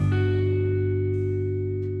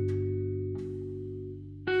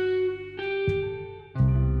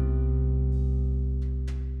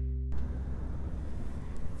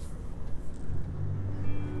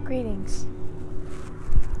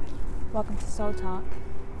Welcome to Soul Talk.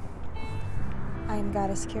 I am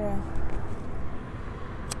Goddess Kira.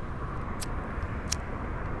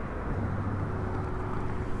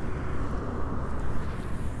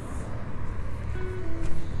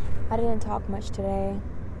 I didn't talk much today.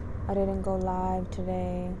 I didn't go live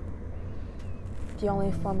today. The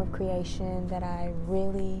only form of creation that I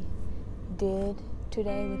really did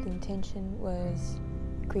today with intention was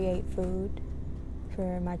create food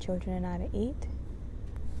for my children and I to eat.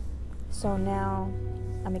 So now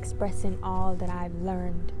I'm expressing all that I've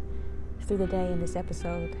learned through the day in this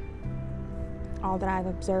episode, all that I've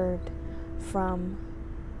observed from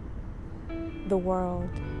the world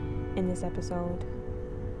in this episode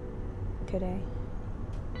today.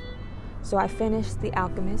 So I finished The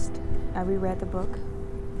Alchemist. I reread the book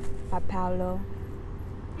by Paulo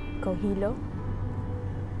Coelho.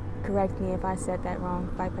 Correct me if I said that wrong,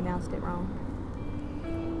 if I pronounced it wrong.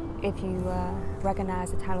 If you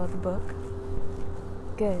recognize the title of the book,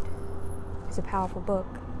 good. It's a powerful book.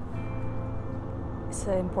 It's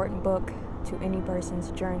an important book to any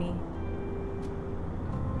person's journey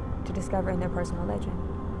to discovering their personal legend.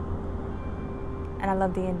 And I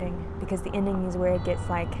love the ending, because the ending is where it gets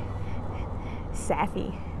like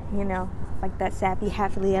sappy, like that sappy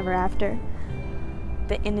happily ever after.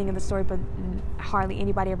 The ending of the story, but hardly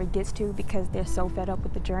anybody ever gets to, because they're so fed up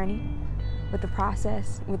with the journey, with the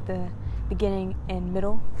process, with the beginning and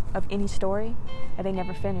middle of any story, that they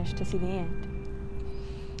never finish to see the end.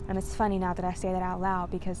 And it's funny now that I say that out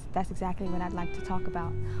loud, because that's exactly what I'd like to talk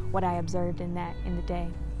about, what I observed in the day.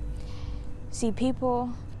 See,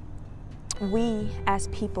 we as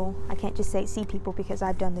people, I can't just say see people, because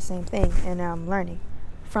I've done the same thing and I'm learning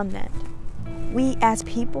from that. We as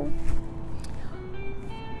people,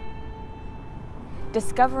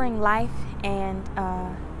 discovering life and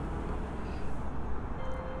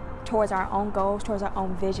towards our own goals, towards our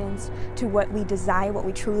own visions, to what we desire, what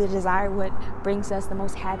we truly desire, what brings us the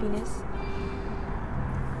most happiness.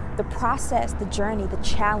 The process, the journey, the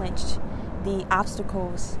challenge, the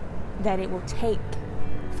obstacles that it will take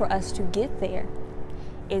for us to get there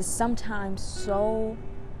is sometimes so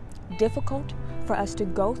difficult for us to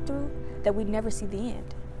go through that we never see the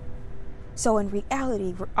end. So in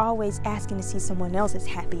reality, we're always asking to see someone else's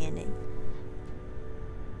happy ending.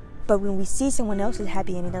 But when we see someone else's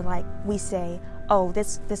happy ending, they're like, we say, oh,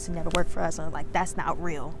 this will never work for us, or like, that's not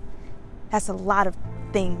real. That's a lot of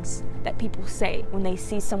things that people say when they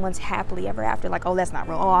see someone's happily ever after, like, oh, that's not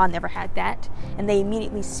real, oh, I never had that. And they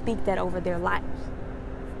immediately speak that over their life.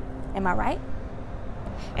 Am I right?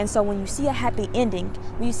 And so when you see a happy ending,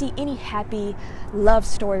 when you see any happy love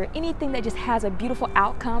story, or anything that just has a beautiful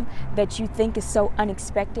outcome that you think is so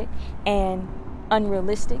unexpected and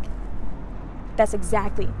unrealistic, that's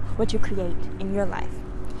exactly what you create in your life.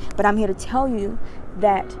 But I'm here to tell you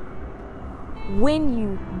that when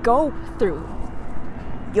you go through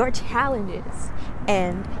your challenges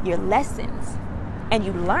and your lessons, and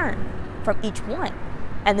you learn from each one,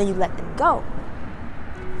 and then you let them go,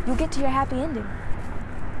 you'll get to your happy ending.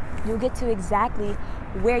 You'll get to exactly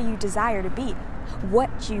where you desire to be,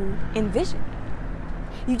 what you envisioned.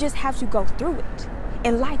 You just have to go through it.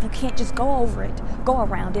 In life, you can't just go over it, go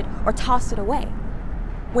around it, or toss it away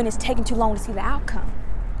when it's taking too long to see the outcome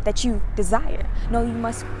that you desire. No, you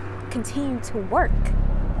must continue to work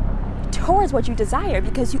towards what you desire,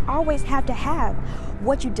 because you always have to have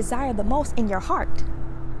what you desire the most in your heart.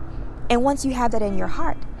 And once you have that in your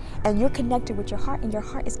heart, and you're connected with your heart, and your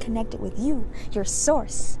heart is connected with you, your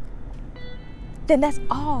source, then that's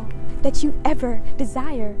all that you ever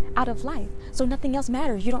desire out of life. So nothing else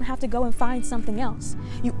matters. You don't have to go and find something else.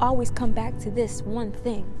 You always come back to this one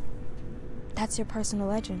thing. That's your personal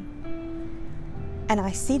legend. And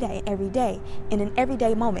I see that every day, in an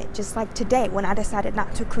everyday moment, just like today when I decided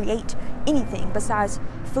not to create anything besides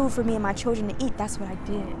food for me and my children to eat. That's what I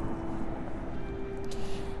did.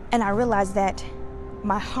 And I realized that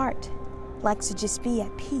my heart likes to just be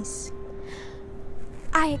at peace.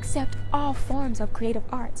 I accept all forms of creative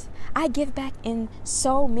arts. I give back in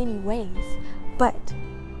so many ways. But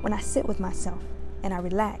when I sit with myself and I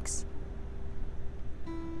relax,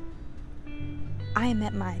 I am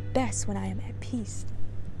at my best when I am at peace.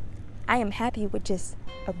 I am happy with just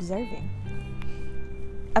observing,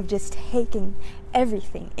 of just taking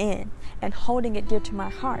everything in and holding it dear to my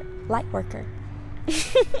heart, light worker.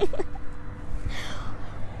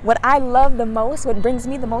 What I love the most, what brings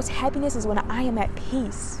me the most happiness, is when I am at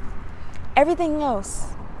peace. Everything else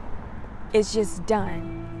is just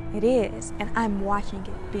done. It is, and I'm watching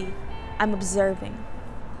it be. I'm observing.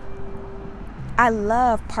 I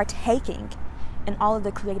love partaking in all of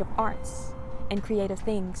the creative arts and creative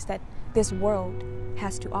things that this world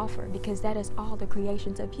has to offer, because that is all the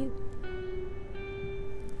creations of you.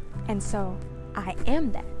 And so I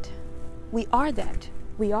am that. We are that.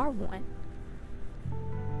 We are one.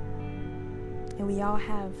 And we all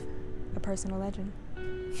have a personal legend.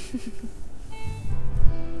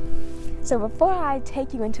 So before I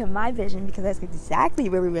take you into my vision, because that's exactly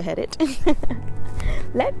where we were headed,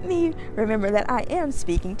 let me remember that I am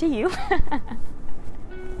speaking to you.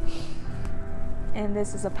 And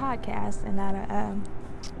this is a podcast and not a,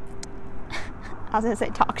 I was going to say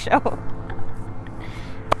talk show.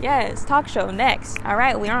 Yes, talk show next. All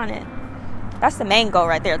right, we're on it. That's the main goal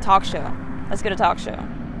right there, talk show. Let's get a talk show.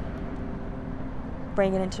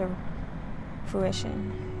 Bring it into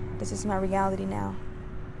fruition. This is my reality now.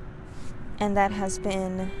 And that has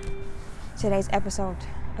been today's episode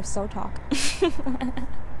of So Talk.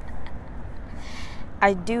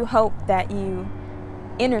 I do hope that you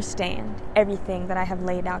understand everything that I have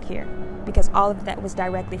laid out here, because all of that was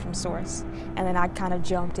directly from source. And then I kind of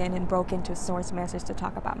jumped in and broke into source message to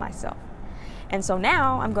talk about myself. And so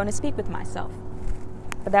now I'm going to speak with myself.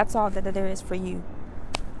 But that's all that there is for you.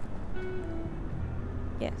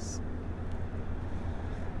 Yes.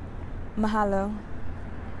 Mahalo.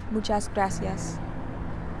 Muchas gracias.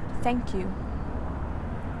 Thank you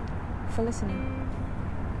for listening.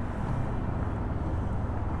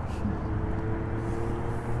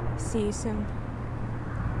 See you soon.